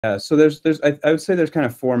So I would say there's kind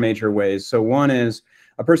of four major ways. So one is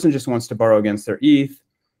a person just wants to borrow against their ETH.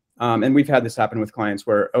 And we've had this happen with clients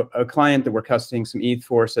where a client that we're custodying some ETH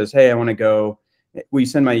for says, hey, I want to go, will you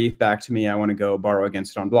send my ETH back to me? I want to go borrow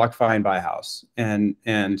against it on BlockFi and buy a house. And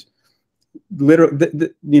literally,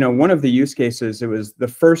 one of the use cases, it was the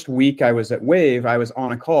first week I was at Wave, I was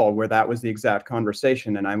on a call where that was the exact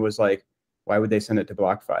conversation. And I was like, why would they send it to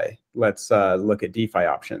BlockFi? Let's look at DeFi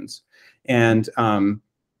options. And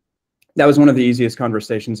that was one of the easiest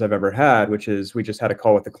conversations I've ever had, which is we just had a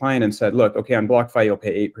call with the client and said, look, okay, on BlockFi, you'll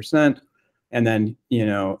pay 8%. And then,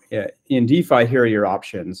 in DeFi, here are your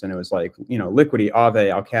options. And it was like, Liquity,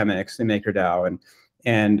 Aave, Alchemix, MakerDAO.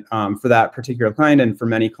 And for that particular client and for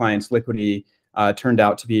many clients, Liquity turned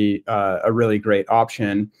out to be a really great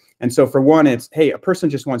option. And so for one, it's, hey, a person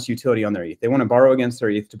just wants utility on their ETH. They want to borrow against their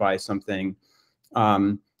ETH to buy something.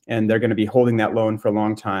 And they're going to be holding that loan for a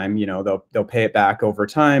long time. They'll pay it back over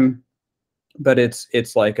time. But it's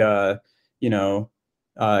like a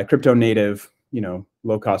crypto native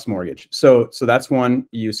low cost mortgage. So that's one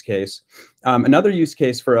use case. Another use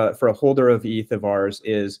case for a holder of ETH of ours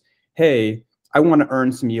is, hey, I want to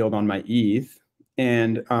earn some yield on my ETH,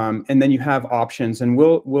 and then you have options, and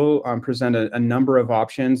we'll present a number of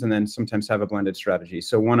options, and then sometimes have a blended strategy.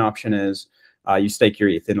 So one option is you stake your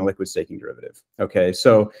ETH in a liquid staking derivative. Okay,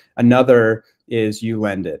 so another is you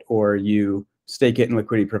lend it, or you stake it and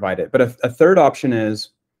Liquity provide it. But a third option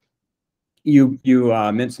is you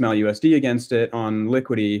mint some LUSD against it on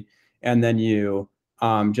Liquity, and then you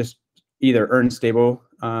just either earn stable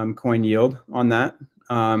coin yield on that,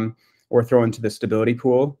 or throw into the stability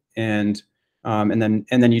pool, and then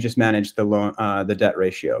you just manage the loan, the debt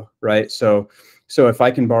ratio, right? So if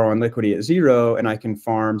I can borrow on Liquity at 0 and I can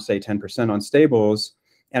farm say 10% on stables,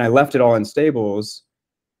 and I left it all in stables,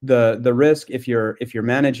 the risk, if you're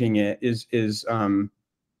managing it, is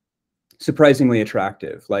surprisingly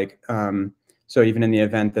attractive. Like so even in the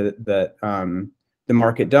event that the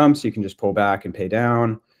market dumps, you can just pull back and pay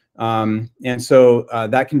down. And so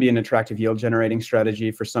that can be an attractive yield generating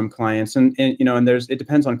strategy for some clients. And it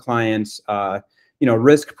depends on clients,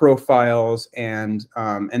 risk profiles, and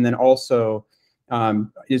then also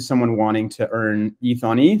is someone wanting to earn ETH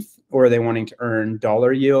on ETH, or are they wanting to earn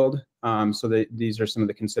dollar yield? So these are some of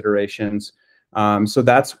the considerations. So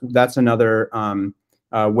that's another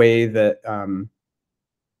way that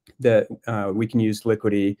we can use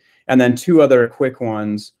Liquity. And then two other quick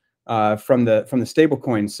ones from the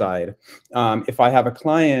stablecoin side. If I have a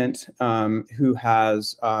client who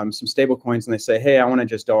has some stablecoins and they say, hey, I want to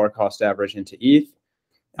just dollar cost average into ETH,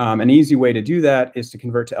 an easy way to do that is to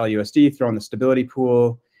convert to LUSD, throw in the stability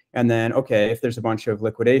pool. And then, okay, if there's a bunch of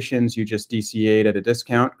liquidations, you just DCA at a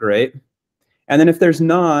discount, great. And then if there's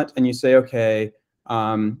not, and you say, okay,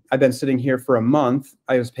 I've been sitting here for a month,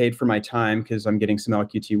 I was paid for my time because I'm getting some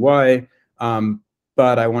LQTY,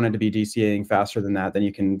 but I wanted to be DCAing faster than that, then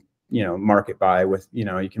you can, market buy with,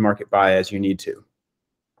 you can market buy as you need to.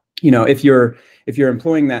 If you're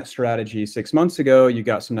employing that strategy 6 months ago, you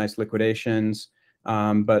got some nice liquidations,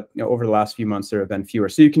 but over the last few months, there have been fewer.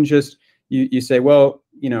 So you can just, you say, well,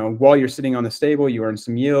 while you're sitting on the stable, you earn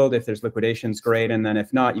some yield. If there's liquidations, great. And then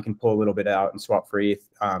if not, you can pull a little bit out and swap for ETH.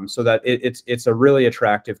 So that it's a really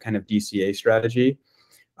attractive kind of DCA strategy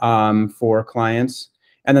for clients.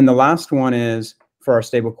 And then the last one is for our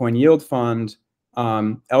stablecoin yield fund.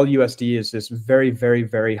 LUSD is this very, very,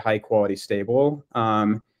 very high quality stable.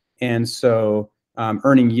 And so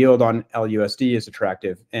earning yield on LUSD is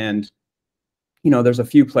attractive. And there's a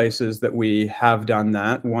few places that we have done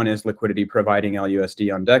that. One is Liquity providing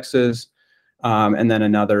LUSD on DEXs, and then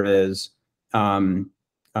another is farming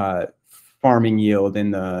yield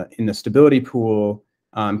in the stability pool,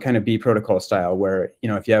 kind of B protocol style, where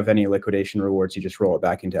if you have any liquidation rewards, you just roll it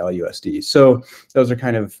back into LUSD. So those are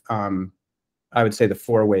kind of I would say the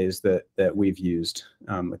four ways that we've used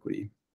Liquity.